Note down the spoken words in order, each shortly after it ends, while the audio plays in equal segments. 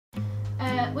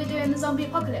we're doing the zombie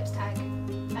apocalypse tag,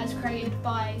 as created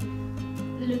by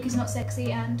Luke is not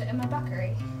sexy and Emma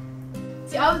Blackery.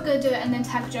 See, I was gonna do it and then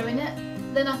tag Joe in it.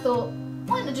 Then I thought,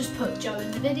 why not just put Joe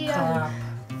in the video? Crap.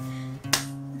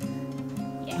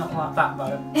 Yeah. Not like that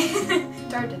though.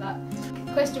 Don't do that.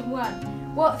 Question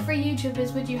 1. What 3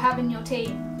 YouTubers would you have in your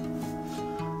team?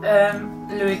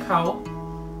 Louis Cole,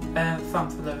 fun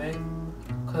for Louis,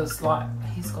 because like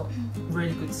he's got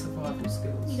really good survival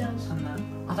skills. He does. And that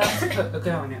I'd have to put a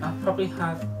girl in it. I'd probably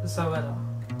have Zoella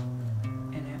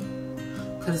in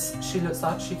it, because she looks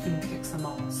like she can kick some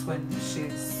ass when she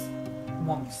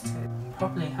wants to.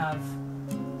 Probably have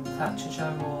Thatcher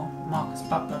Joe or Marcus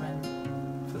Butler in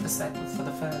for the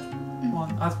third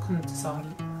one. I couldn't decide.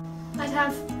 I'd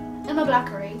have Emma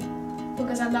Blackery,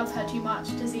 because I love her too much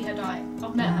to see her die.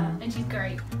 I've met her and she's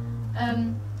great.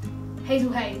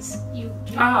 Hazel Hayes. Do you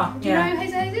know who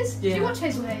Hazel Hayes is? Yeah. Do you watch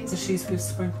Hazel Hayes? So she's with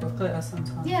Sprinkle of Glitter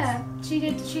sometimes. Yeah, she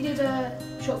did a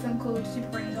short film called Super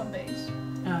Brainy Zombies,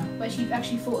 where she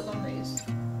actually fought zombies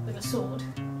with a sword,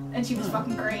 and she was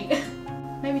fucking great.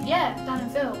 Maybe Dan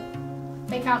and Phil.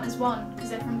 They count as one because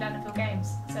they're from Dan and Phil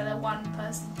Games, so they're one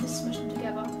person. Just smush them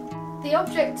together. The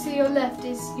object to your left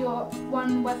is your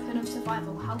one weapon of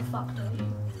survival. How fucked are you?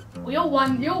 Well,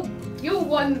 you're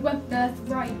one weapon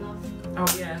right, love. Oh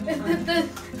yeah.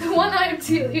 The one item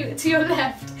to your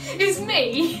left is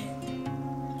me.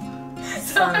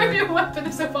 So I'm your weapon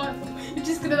of survival. You're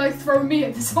just gonna like throw me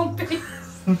at the zombies.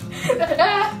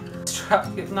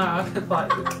 No, I could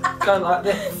like go like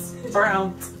this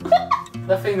around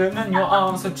the thing, and then your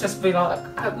arms would just be like,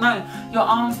 no, your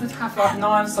arms would have like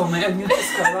knives on it, and you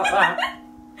just go like that.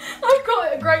 I've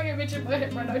got a great image in my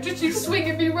head right now. Just you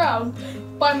swinging me round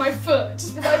by my foot,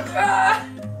 just be like, ah!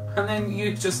 And then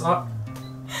you just like.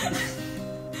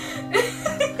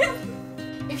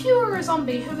 If you were a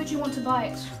zombie, who would you want to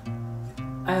bite?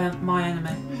 My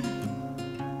enemy.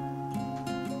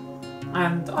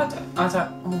 And I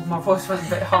don't. Oh, my voice went a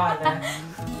bit high there.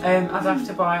 I'd have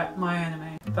to bite my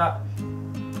enemy, but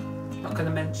I'm not going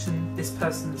to mention this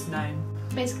person's name.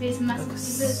 Basically, there's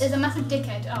a massive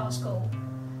dickhead at our school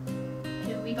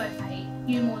who we both hate.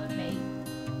 You more than me,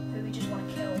 who we just want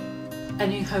to kill.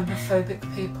 Any homophobic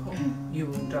people, you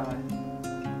will die.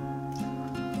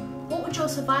 What would your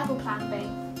survival plan be?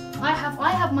 I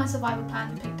have my survival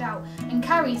plan picked out, and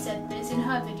Carrie said this in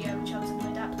her video, which I was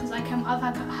annoyed at because I've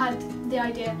had the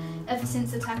idea ever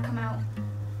since the tag come out.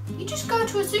 You just go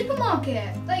to a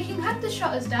supermarket. Like, you can have the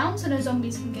shutters down so no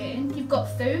zombies can get in. You've got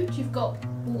food, you've got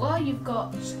water, you've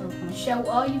got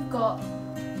shelter, you've got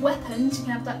weapons. You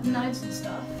can have like knives and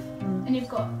stuff, and you've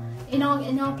got in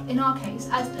our case,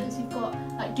 Asda's, you've got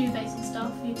like duvets and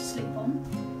stuff for you to sleep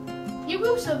on. You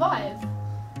will survive.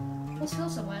 What's your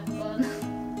survival plan?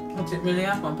 I didn't really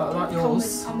have one, but I like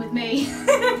yours. Come with me.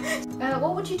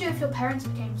 What would you do if your parents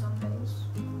became zombies?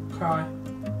 Cry.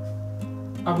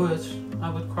 I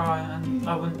would cry, and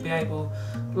I wouldn't be able,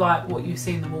 like what you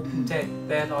see in The Walking Dead,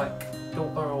 they're like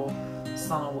daughter or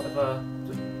son or whatever,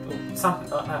 or something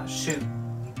like that, shoot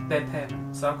their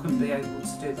parents, so I couldn't be able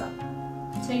to do that.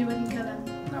 So you wouldn't kill them?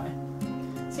 No.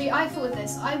 See, I thought of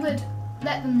this. I would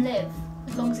let them live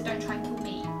as long as they don't try and kill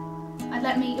me. I'd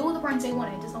let them eat all the brains they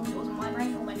wanted as long as it wasn't my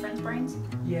brain or my friend's brains.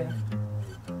 Yeah.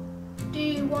 Do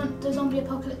you want the zombie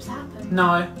apocalypse to happen?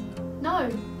 No. No.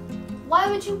 Why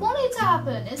would you want it to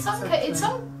happen? In some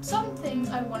things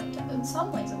I want it to happen. In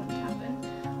some ways I want it to happen.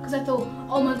 Because I thought,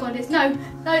 oh my god, listen,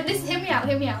 hear me out.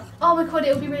 Oh my god,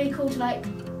 it would be really cool to like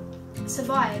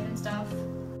survive and stuff.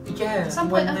 Yeah,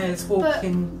 when there's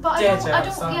walking dead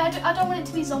outside. I don't want it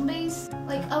to be zombies.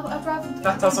 Like, I'd rather.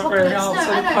 That doesn't really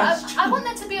answer the question. I want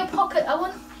there to be a pocket. I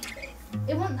want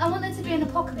there to be an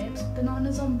apocalypse, but not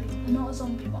a zombie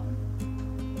one.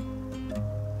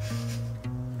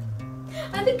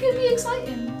 I think it'd be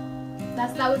exciting.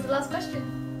 That was the last question.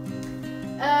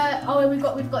 We've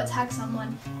got to tag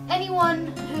someone. Anyone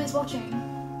who is watching.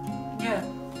 Yeah.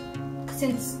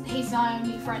 Since he's my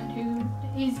only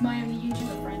he's my only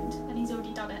YouTuber friend, and he's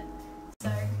already done it.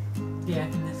 So. Yeah,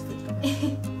 in this video.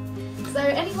 So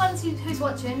anyone who's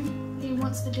watching who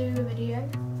wants to do a video,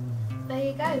 there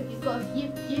you go. You've got a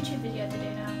YouTube video to do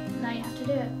now. Now you have to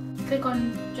do it. Click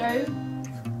on Joe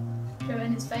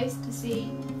and his face to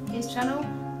see his channel.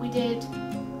 We did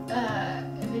a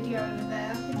video over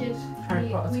there. We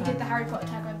did the Harry Potter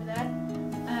tag over there.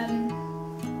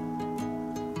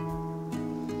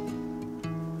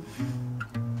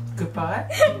 Goodbye.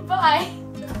 Bye.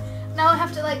 Now I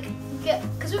have to like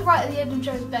because we're right at the end of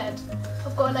Joe's bed.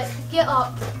 I've got to like get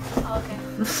up. Oh, okay.